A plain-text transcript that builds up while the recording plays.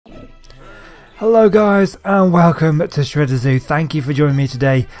Hello guys and welcome to Shredder Zoo. Thank you for joining me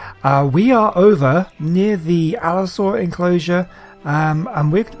today. We are over near the allosaur enclosure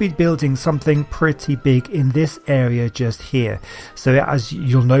and we're going to be building something pretty big in this area just here. So as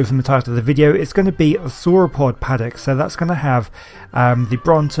you'll know from the title of the video, it's going to be a Sauropod Paddock. So that's going to have the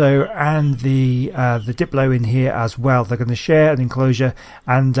Bronto and the Diplo in here as well. They're going to share an enclosure,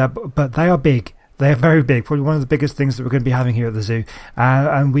 and but they are big. They're very big, probably one of the biggest things that we're going to be having here at the zoo,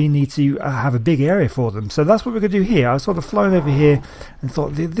 and we need to have a big area for them. So that's what we're going to do here. I was sort of flown over here and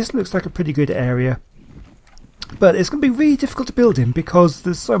thought this looks like a pretty good area, but it's going to be really difficult to build in because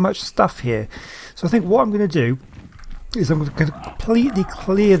there's so much stuff here. So I think what I'm going to do is I'm going to completely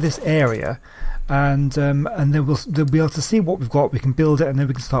clear this area, and then they'll be able to see what we've got. We can build it, and then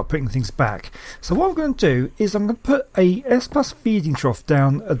we can start putting things back. So what I'm going to do is I'm going to put a S+ feeding trough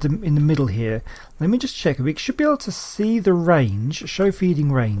down in the middle here. Let me just check. We should be able to see the range, show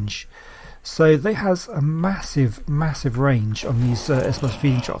feeding range. So they has a massive range on these S+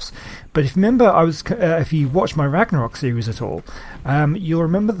 feeding troughs. But if you remember, if you watch my Ragnarok series at all, you'll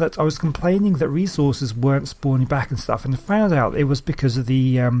remember that I was complaining that resources weren't spawning back and stuff, and I found out it was because of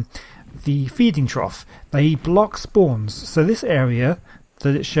the feeding trough. They block spawns, so this area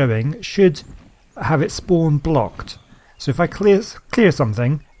that it's showing should have its spawn blocked. So if I clear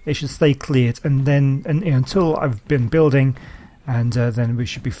something, it should stay cleared, and then until I've been building, and then we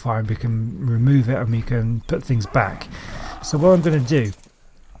should be fine. We can remove it and we can put things back. So what I'm going to do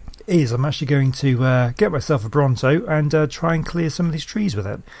is I'm actually going to get myself a Bronto and try and clear some of these trees with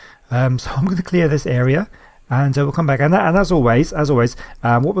it. So I'm going to clear this area, and we'll come back. And as always,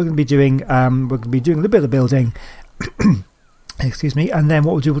 what we're going to be doing, we're going to be doing a little bit of building. Excuse me. And then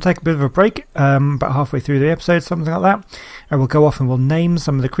what we'll do, we'll take a bit of a break, about halfway through the episode, something like that, and we'll go off and we'll name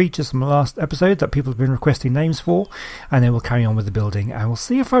some of the creatures from the last episode that people have been requesting names for, and then we'll carry on with the building, and we'll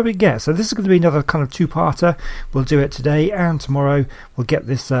see how far we get. So this is going to be another kind of two-parter. We'll do it today and tomorrow. We'll get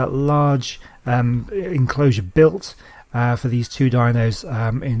this large enclosure built for these two dinos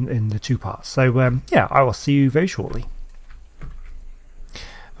in the two parts. So yeah, I will see you very shortly.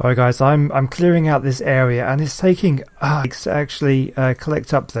 Alright guys, I'm clearing out this area, and it's taking to actually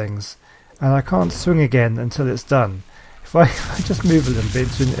collect up things, and I can't swing again until it's done. If I just move a little bit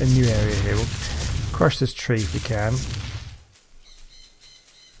to a new area here, we'll crush this tree if we can.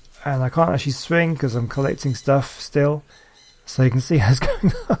 And I can't actually swing because I'm collecting stuff still. So you can see how it's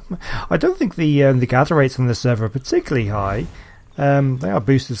going on. I don't think the gather rates on the server are particularly high. They are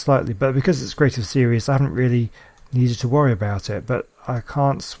boosted slightly, but because it's Creative Series, I haven't really needed to worry about it. But I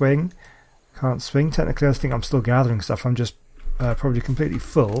can't swing. Technically, I think I'm still gathering stuff. I'm just probably completely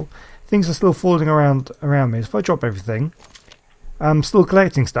full. Things are still falling around me. If I drop everything, I'm still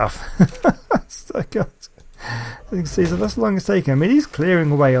collecting stuff. So you can see, so that's how long it's taken. I mean, he's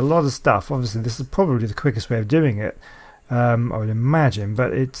clearing away a lot of stuff. Obviously, this is probably the quickest way of doing it, I would imagine,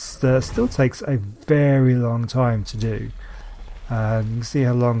 but it still takes a very long time to do. You can see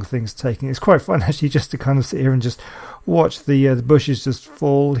how long things are taking. It's quite fun actually just to kind of sit here and just watch the bushes just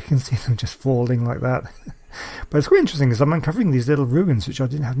fall. You can see them just falling like that. But it's quite interesting because I'm uncovering these little ruins which I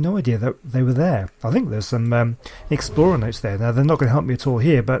didn't have no idea that they were there. I think there's some explorer notes there. Now they're not going to help me at all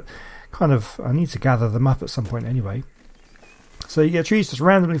here, but kind of I need to gather them up at some point anyway. So you get trees just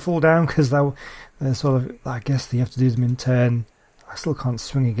randomly fall down because they're sort of, I guess you have to do them in turn. I still can't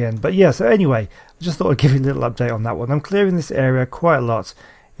swing again. But yeah, so anyway, I just thought I'd give you a little update on that one. I'm clearing this area quite a lot.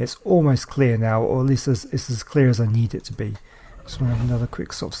 It's almost clear now, or at least it's as clear as I need it to be. Just want to have another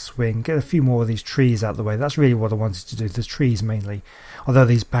quick sort of swing. Get a few more of these trees out of the way. That's really what I wanted to do, the trees mainly. Although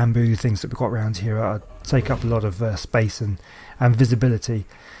these bamboo things that we've got around here take up a lot of space and visibility.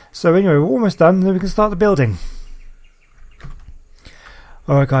 So anyway, we're almost done, and then we can start the building.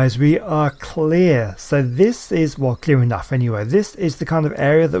 Alright guys, we are clear. So this is, well, clear enough anyway. This is the kind of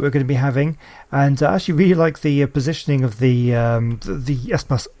area that we're going to be having, and I actually really like the positioning of the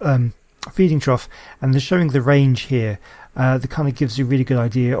S+ feeding trough, and they're showing the range here. That kind of gives you a really good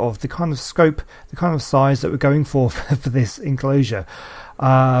idea of the kind of scope, the kind of size that we're going for this enclosure.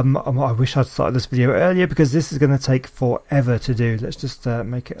 I wish I'd started this video earlier because this is going to take forever to do. Let's just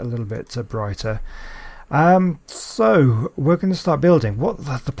make it a little bit brighter. So we're going to start building. What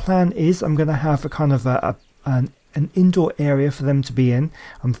the plan is, I'm going to have a kind of an indoor area for them to be in.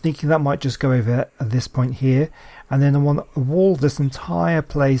 I'm thinking that might just go over at this point here, and then I want to wall this entire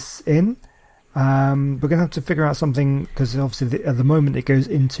place in. We're going to have to figure out something because obviously at the moment it goes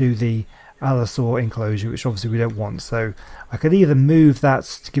into the allosaur enclosure, which obviously we don't want. So I could either move that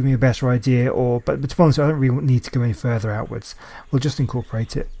to give me a better idea, but to be honest, I don't really need to go any further outwards. We'll just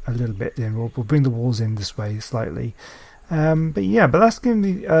incorporate it a little bit in. We'll bring the walls in this way slightly. But yeah, but that's going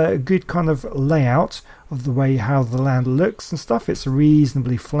to be a good kind of layout of the way how the land looks and stuff. It's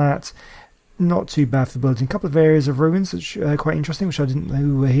reasonably flat, not too bad for building. A couple of areas of ruins which are quite interesting, which I didn't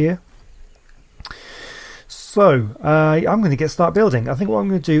know were here. So I'm going to start building. I think what I'm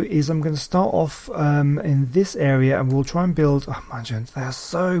going to do is I'm going to start off in this area, and we'll try and build. Oh, mind you, they are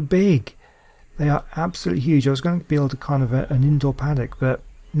so big. They are absolutely huge. I was going to build a kind of an indoor paddock, but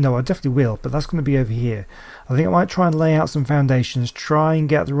no, I definitely will. But that's going to be over here. I think I might try and lay out some foundations, try and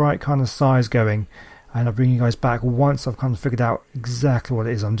get the right kind of size going, and I'll bring you guys back once I've kind of figured out exactly what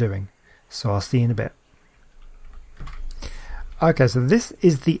it is I'm doing. So I'll see you in a bit. Okay, so this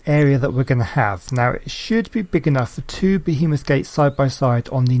is the area that we're going to have. Now, it should be big enough for 2 behemoth gates side by side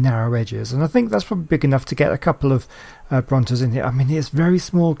on the narrow edges. And I think that's probably big enough to get a couple of Brontos in here. I mean, it's very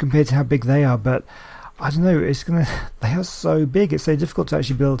small compared to how big they are, but I don't know, it's gonna. They are so big, it's so difficult to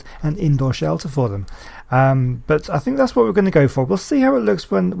actually build an indoor shelter for them. But I think that's what we're going to go for. We'll see how it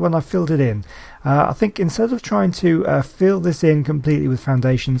looks when I've filled it in. I think instead of trying to fill this in completely with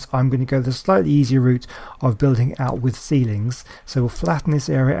foundations, I'm going to go the slightly easier route of building it out with ceilings. So we'll flatten this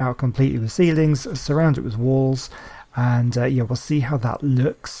area out completely with ceilings, surround it with walls, and yeah, we'll see how that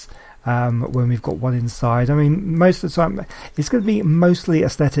looks. When we've got one inside. I mean, most of the time it's going to be mostly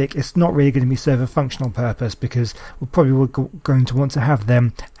aesthetic. It's not really going to be serve a functional purpose, because we're probably going to want to have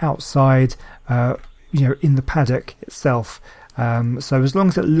them outside, you know, in the paddock itself. So as long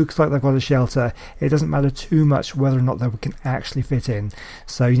as it looks like they've got a shelter, it doesn't matter too much whether or not they can actually fit in.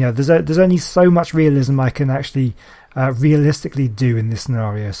 So, you know, there's only so much realism I can actually realistically do in this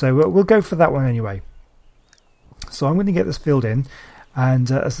scenario. So we'll go for that one anyway. So I'm going to get this filled in.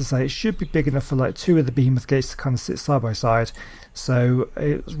 And as I say, it should be big enough for like 2 of the behemoth gates to kind of sit side by side. So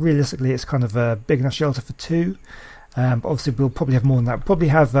realistically, it's kind of a big enough shelter for 2. But obviously, we'll probably have more than that. We'll probably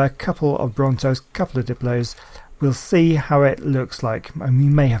have a couple of Brontos, a couple of Diplos. We'll see how it looks like. I mean,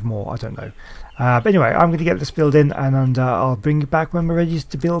 we may have more, I don't know. But anyway, I'm going to get this filled in, and I'll bring you back when we're ready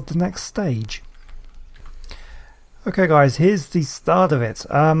to build the next stage. Okay guys, here's the start of it.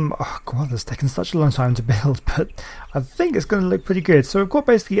 Oh god, it's taken such a long time to build, but I think it's going to look pretty good. So we've got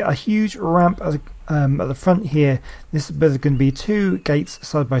basically a huge ramp at the front here. This is going to be 2 gates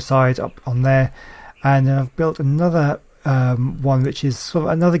side by side up on there, and then I've built another one which is sort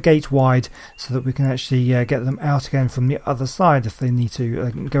of another gate wide, so that we can actually get them out again from the other side if they need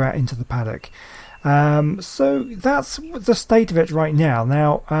to go out into the paddock. So that's the state of it right now.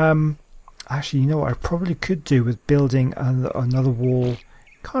 Now, actually, you know what I probably could do with building another wall,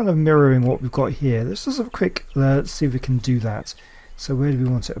 kind of mirroring what we've got here. Let's just have a quick, let's see if we can do that. So where do we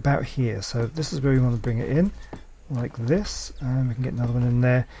want it? About here. So this is where we want to bring it in, like this, and we can get another one in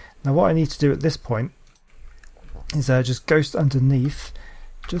there. Now what I need to do at this point is just ghost underneath,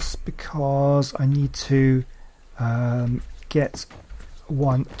 just because I need to get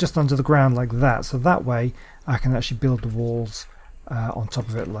one just under the ground like that, so that way I can actually build the walls on top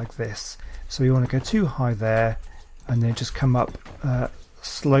of it like this. So you want to go too high there, and then just come up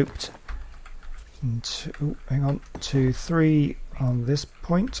sloped, and hang on, 2, 3 on this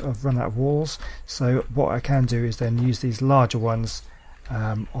point. I've run out of walls, so what I can do is then use these larger ones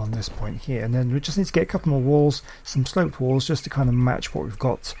on this point here, and then we just need to get a couple more walls, some sloped walls, just to kind of match what we've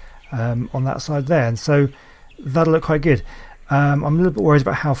got on that side there, and so that'll look quite good. I'm a little bit worried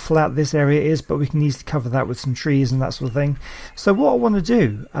about how flat this area is, but we can easily cover that with some trees and that sort of thing. So what I want to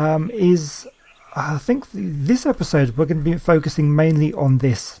do is, I think this episode we're going to be focusing mainly on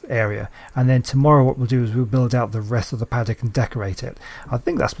this area, and then tomorrow what we'll do is we'll build out the rest of the paddock and decorate it. I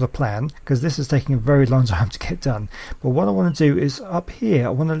think that's the plan, because this is taking a very long time to get done. But what I want to do is up here,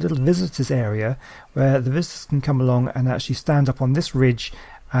 I want a little visitors area where the visitors can come along and actually stand up on this ridge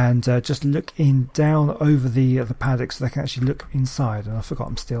and just look in down over the paddock, so they can actually look inside. And I forgot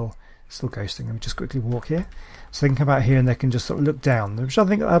I'm still ghosting. Let me just quickly walk here, so they can come out here and they can just sort of look down, which I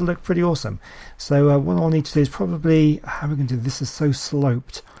think that'll look pretty awesome. So what I'll need to do is probably, how are we going to do this? Is so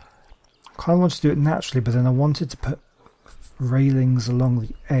sloped. I kind of want to do it naturally, but then I wanted to put railings along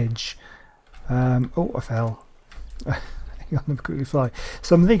the edge. Oh, I fell. Hang on, let me quickly fly.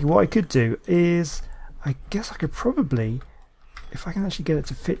 So I'm thinking what I could do is, I guess I could probably, if I can actually get it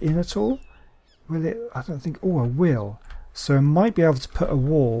to fit in at all, will it? I don't think. Oh, I will. So I might be able to put a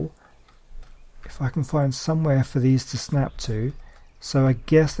wall if I can find somewhere for these to snap to. So I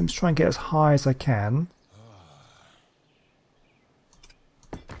guess I'm just trying to get as high as I can.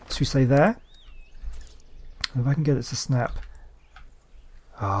 Should we say there? If I can get it to snap.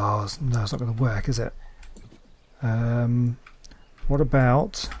 Oh no, it's not going to work, is it? What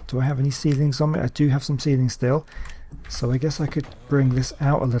about? Do I have any ceilings on me? I do have some ceilings still. So I guess I could bring this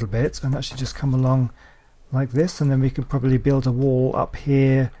out a little bit and actually just come along like this, and then we could probably build a wall up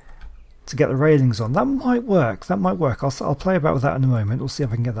here to get the railings on. That might work. That might work. I'll play about with that in a moment. We'll see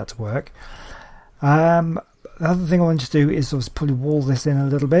if I can get that to work. The other thing I want to do is obviously probably wall this in a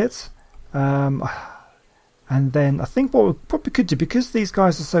little bit. And then I think what we probably could do, because these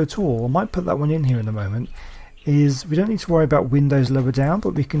guys are so tall, I might put that one in here in a moment, is we don't need to worry about windows lower down,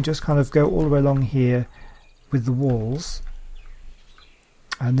 but we can just kind of go all the way along here with the walls.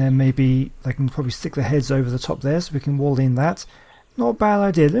 And then maybe they can probably stick their heads over the top there, so we can wall in that. Not a bad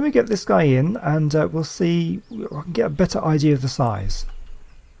idea. Let me get this guy in, and we'll see. I can get a better idea of the size.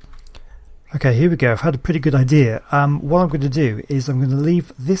 Okay, here we go. I've had a pretty good idea. What I'm going to do is I'm going to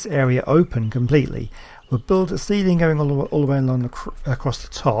leave this area open completely. We'll build a ceiling going all the way along across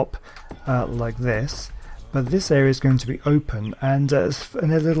the top, like this. But this area is going to be open, and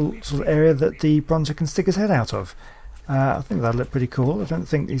in a little sort of area that the bronzer can stick his head out of. I think that'll look pretty cool. I don't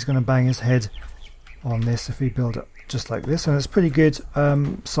think he's going to bang his head on this if we build it just like this. And it's a pretty good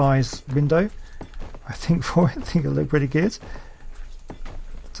size window, I think, for it. I think it'll look pretty good.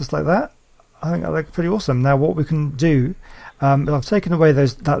 Just like that. I think that looks pretty awesome. Now what we can do, I've taken away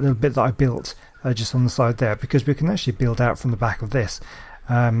that little bit that I built just on the side there, because we can actually build out from the back of this.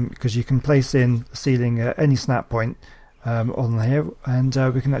 Because you can place in the ceiling at any snap point on here, and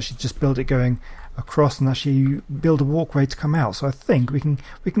we can actually just build it going across and actually build a walkway to come out. So I think we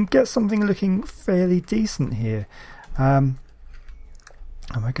can get something looking fairly decent here. Am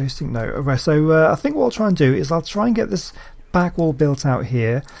I ghosting? No. Okay, so I think what I'll try and do is I'll try and get this back wall built out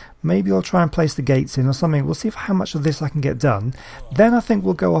here. Maybe I'll try and place the gates in or something. We'll see how much of this I can get done. Then I think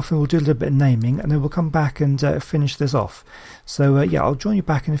we'll go off and we'll do a little bit of naming, and then we'll come back and finish this off. So yeah, I'll join you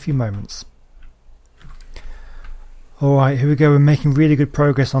back in a few moments. Alright, here we go. We're making really good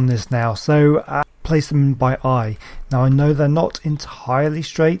progress on this now. So place them by eye. Now I know they're not entirely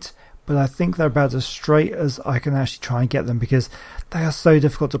straight, but I think they're about as straight as I can actually try and get them, because they are so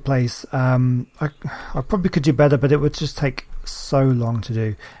difficult to place. I probably could do better, but it would just take so long to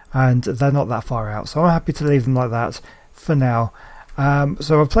do, and they're not that far out, so I'm happy to leave them like that for now.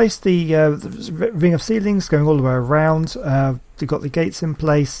 So I've placed the ring of ceilings going all the way around. We've got the gates in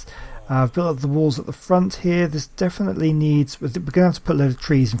place. I've built up the walls at the front here. This definitely needs, we're going to have to put a load of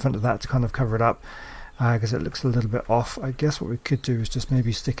trees in front of that to kind of cover it up, because it looks a little bit off. I guess what we could do is just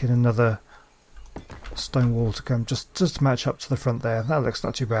maybe stick in another stone wall to come just to match up to the front there. That looks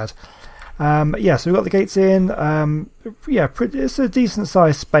not too bad. Yeah, so we've got the gates in. Yeah, it's a decent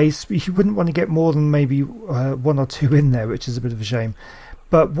sized space. You wouldn't want to get more than maybe one or two in there, which is a bit of a shame.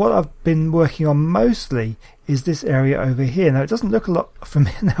 But what I've been working on mostly is this area over here. Now it doesn't look a lot from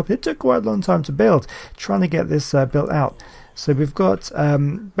here now, but it took quite a long time to build, trying to get this built out. So we've got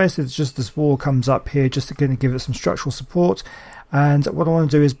basically just this wall comes up here just to kind of give it some structural support. And what I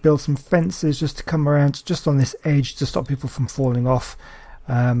want to do is build some fences just to come around just on this edge to stop people from falling off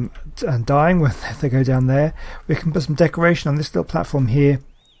and dying when they go down there. We can put some decoration on this little platform here.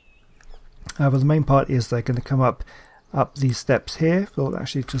 But the main part is they're going to come up these steps here. We'll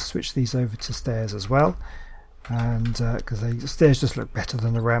actually just switch these over to stairs as well, and because the stairs just look better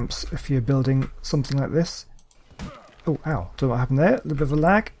than the ramps if you're building something like this. Oh, ow, don't know what happened there. A little bit of a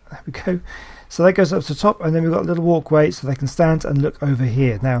lag. There we go. So that goes up to the top, and then we've got a little walkway so they can stand and look over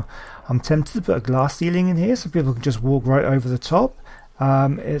here. Now I'm tempted to put a glass ceiling in here so people can just walk right over the top.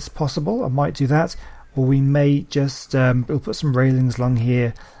 It's possible. I might do that, or we may just we'll put some railings along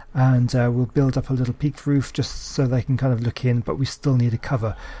here, and we'll build up a little peaked roof just so they can kind of look in, but we still need a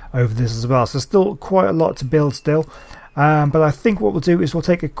cover over this as well. So still quite a lot to build still. But I think what we'll do is we'll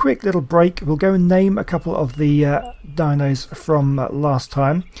take a quick little break. We'll go and name a couple of the dinos from last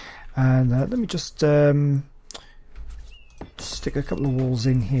time, and let me just stick a couple of walls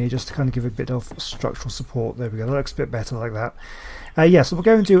in here just to kind of give a bit of structural support. There we go, that looks a bit better like that. Yeah, so we'll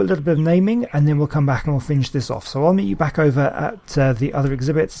go and do a little bit of naming, and then we'll come back and we'll finish this off. So I'll meet you back over at the other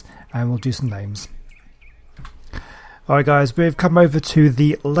exhibits, and we'll do some names. Alright guys, we've come over to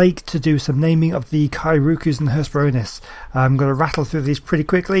the lake to do some naming of the Kairukus and Hesperornis. I'm going to rattle through these pretty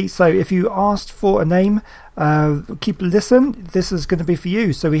quickly. So if you asked for a name, keep listen, this is going to be for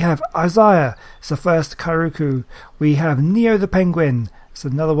you. So we have Isaiah, it's the first Kairuku. We have Neo the Penguin, it's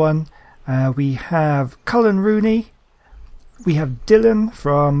another one. We have Cullen Rooney. We have Dylan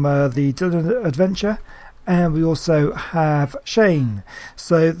from the Dylan Adventure. And we also have Shane.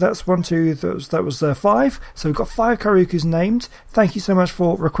 So that's one, two, that was 5. So we've got 5 Kairukus named. Thank you so much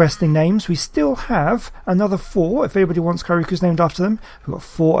for requesting names. We still have another 4 if anybody wants Kairukus named after them. We've got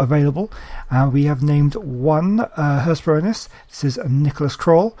 4 available. We have named 1 Hesperornis. This is Nicholas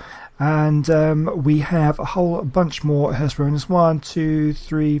Kroll. And we have a whole bunch more Hesperornis. 1, 2,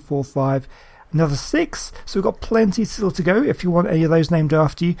 3, 4, 5. another 6, so we've got plenty still to go. If you want any of those named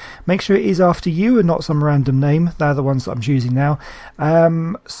after you, make sure it is after you and not some random name. They're the ones that I'm choosing now.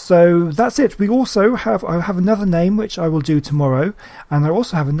 So that's it. We also have, I have another name which I will do tomorrow, and I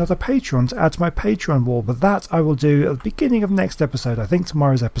also have another Patreon to add to my Patreon wall, but that I will do at the beginning of next episode, I think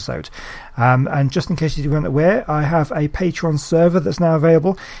tomorrow's episode. And just in case you weren't aware, I have a Patreon server that's now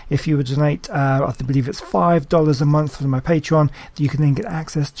available. If you would donate, I believe it's $5 a month for my Patreon, you can then get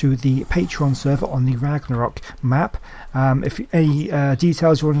access to the Patreon server on the Ragnarok map. If any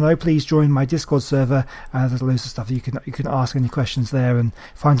details you want to know, please join my Discord server. There's loads of stuff you can ask any questions there and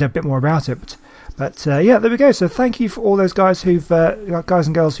find out a bit more about it. But yeah, there we go. So thank you for all those guys who've guys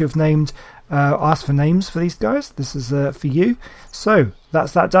and girls who've named asked for names for these guys. This is for you. So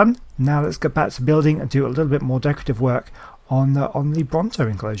that's that done. Now let's get back to building and do a little bit more decorative work on the Bronto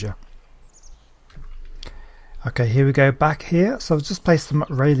enclosure. Okay, here we go back here. So I've just placed some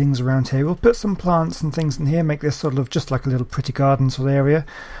railings around here. We'll put some plants and things in here, make this sort of just like a little pretty garden sort of area.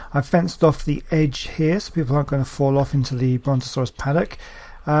 I've fenced off the edge here so people aren't going to fall off into the Brontosaurus paddock.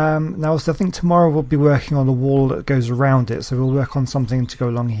 Now, so I think tomorrow we'll be working on the wall that goes around it, so we'll work on something to go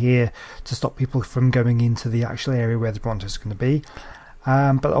along here to stop people from going into the actual area where the Bronto is going to be.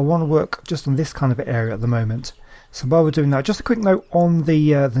 But I want to work just on this kind of area at the moment. So while we're doing that, just a quick note on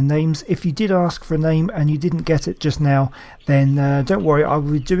the names. If you did ask for a name and you didn't get it just now, then don't worry, I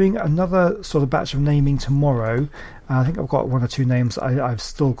will be doing another sort of batch of naming tomorrow. I think I've got 1 or 2 names I've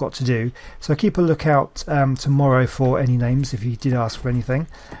still got to do. So keep a lookout tomorrow for any names if you did ask for anything.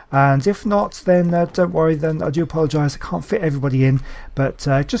 And if not, then don't worry, then I do apologise, I can't fit everybody in. But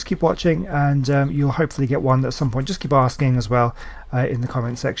just keep watching and you'll hopefully get one at some point. Just keep asking as well in the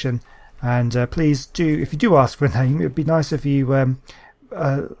comment section. And please do, if you do ask for a name, it would be nice if you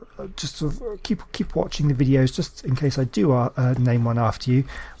just sort of keep watching the videos, just in case I do name one after you.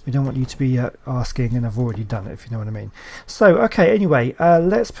 We don't want you to be asking and I've already done it, if you know what I mean. So, okay, anyway,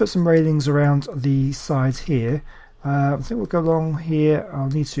 let's put some railings around the sides here. I think we'll go along here. I'll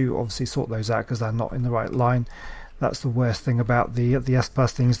need to obviously sort those out because they're not in the right line. That's the worst thing about the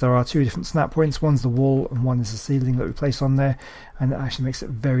S-Plus things. There are 2 different snap points. One's the wall and one is the ceiling that we place on there, and it actually makes it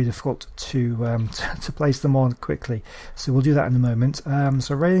very difficult to place them on quickly. So we'll do that in a moment.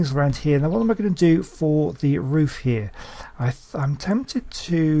 So railings around here. Now, what am I going to do for the roof here? I'm tempted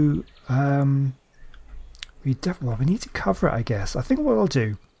to. We need to cover it, I guess. I think what I'll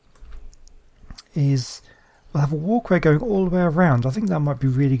do is we'll have a walkway going all the way around. I think that might be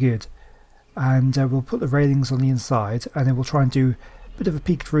really good. And we'll put the railings on the inside, and then we'll try and do a bit of a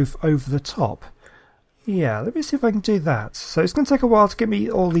peaked roof over the top. Yeah, let me see if I can do that. So it's going to take a while to get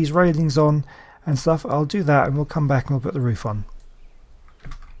me all these railings on and stuff. I'll do that and we'll come back and we'll put the roof on.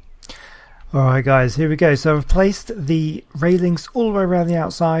 Alright guys, here we go. So I've placed the railings all the way around the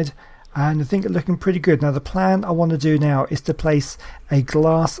outside, and I think it's looking pretty good. Now the plan I want to do now is to place a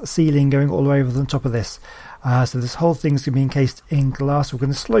glass ceiling going all the way over the top of this. So this whole thing is going to be encased in glass. We're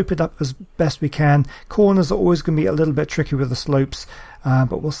going to slope it up as best we can. Corners are always going to be a little bit tricky with the slopes,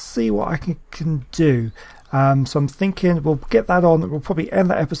 but we'll see what I can do. So I'm thinking we'll get that on. We'll probably end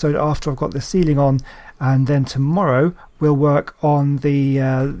that episode after I've got the ceiling on, and then tomorrow we'll work on the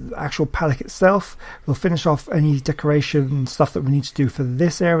actual paddock itself. We'll finish off any decoration stuff that we need to do for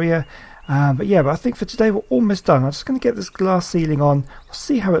this area. But I think for today we're almost done. I'm just going to get this glass ceiling on. We'll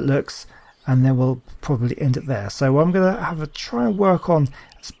see how it looks, and then we'll probably end it there. So I'm going to try and work on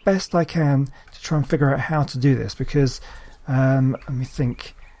as best I can to try and figure out how to do this, because let me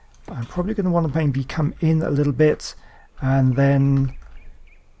think. I'm probably going to want to maybe come in a little bit, and then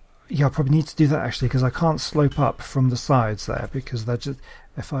I probably need to do that actually, because I can't slope up from the sides there, because they're just,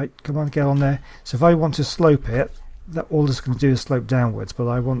 if I come on, get on there. So if I want to slope it, that all it's going to do is slope downwards, but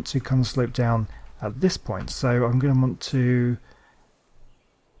I want to kind of slope down at this point. So I'm going to want to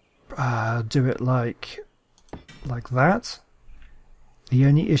do it like that. The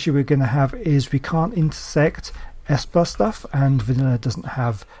only issue we're going to have is we can't intersect S+ stuff, and vanilla doesn't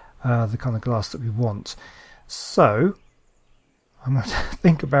have the kind of glass that we want. So I'm going to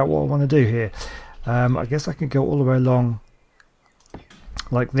think about what I want to do here. I guess I can go all the way along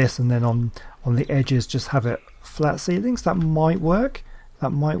like this, and then on the edges just have it flat ceilings. That might work.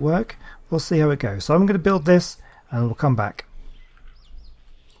 We'll see how it goes. So I'm going to build this and we'll come back.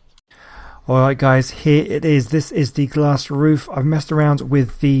 Alright guys, here it is. This is the glass roof. I've messed around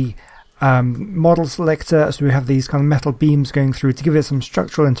with the model selector, so we have these kind of metal beams going through to give it some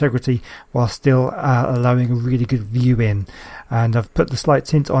structural integrity while still allowing a really good view in. And I've put the slight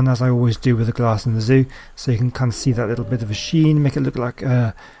tint on, as I always do with the glass in the zoo, so you can kind of see that little bit of a sheen, make it look like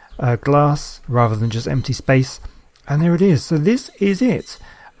glass rather than just empty space. And there it is. So this is it.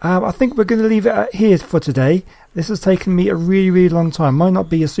 I think we're going to leave it here for today. This has taken me a really long time. Might not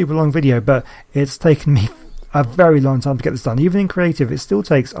be a super long video, but it's taken me a very long time to get this done. Even in creative, it still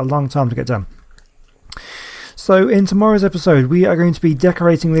takes a long time to get done. So in tomorrow's episode, we are going to be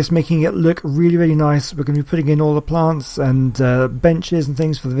decorating this, making it look really nice. We're going to be putting in all the plants and benches and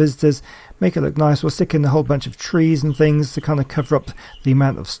things for the visitors, make it look nice. We'll stick in a whole bunch of trees and things to kind of cover up the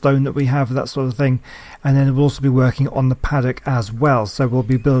amount of stone that we have, that sort of thing. And then we'll also be working on the paddock as well. So we'll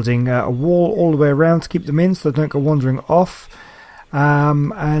be building a wall all the way around to keep them in so they don't go wandering off. Yeah,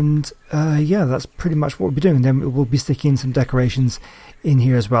 that's pretty much what we'll be doing. And then we'll be sticking in some decorations in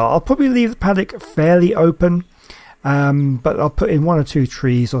here as well. I'll probably leave the paddock fairly open, but I'll put in 1 or 2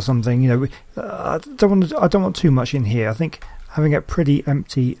 trees or something. You know, I don't want too much in here. I think having it pretty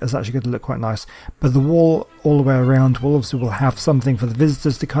empty is actually going to look quite nice. But the wall all the way around will obviously have something for the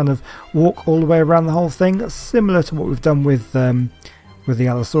visitors to kind of walk all the way around the whole thing, similar to what we've done with the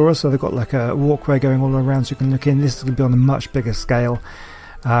Allosaurus. So they've got like a walkway going all around so you can look in. This is going to be on a much bigger scale.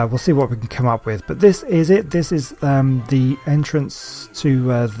 We'll see what we can come up with, but this is it. This is the entrance to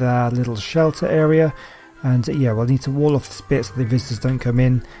the little shelter area, and yeah, we'll need to wall off this bit so the visitors don't come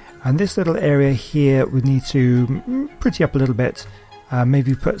in. And this little area here we need to pretty up a little bit,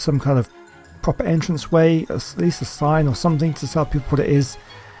 maybe put some kind of proper entrance way, at least a sign or something to tell people what it is.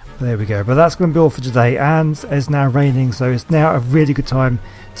 There we go. But that's going to be all for today, and it's now raining, so it's now a really good time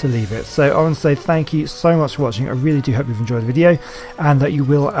to leave it. So I want to say thank you so much for watching. I really do hope you've enjoyed the video, and that you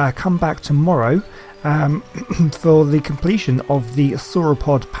will come back tomorrow for the completion of the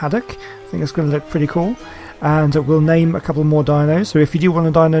Sauropod Paddock. I think it's going to look pretty cool, and we'll name a couple more dinos. So if you do want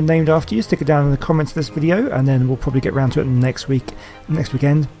a dino named after you, stick it down in the comments of this video, and then we'll probably get around to it next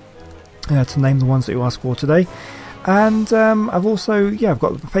weekend to name the ones that you asked for today. And I've also, I've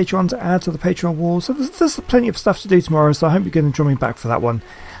got Patreon to add to the Patreon wall, so there's plenty of stuff to do tomorrow, so I hope you're going to join me back for that one.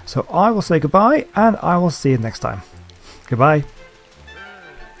 So I will say goodbye, and I will see you next time. Goodbye.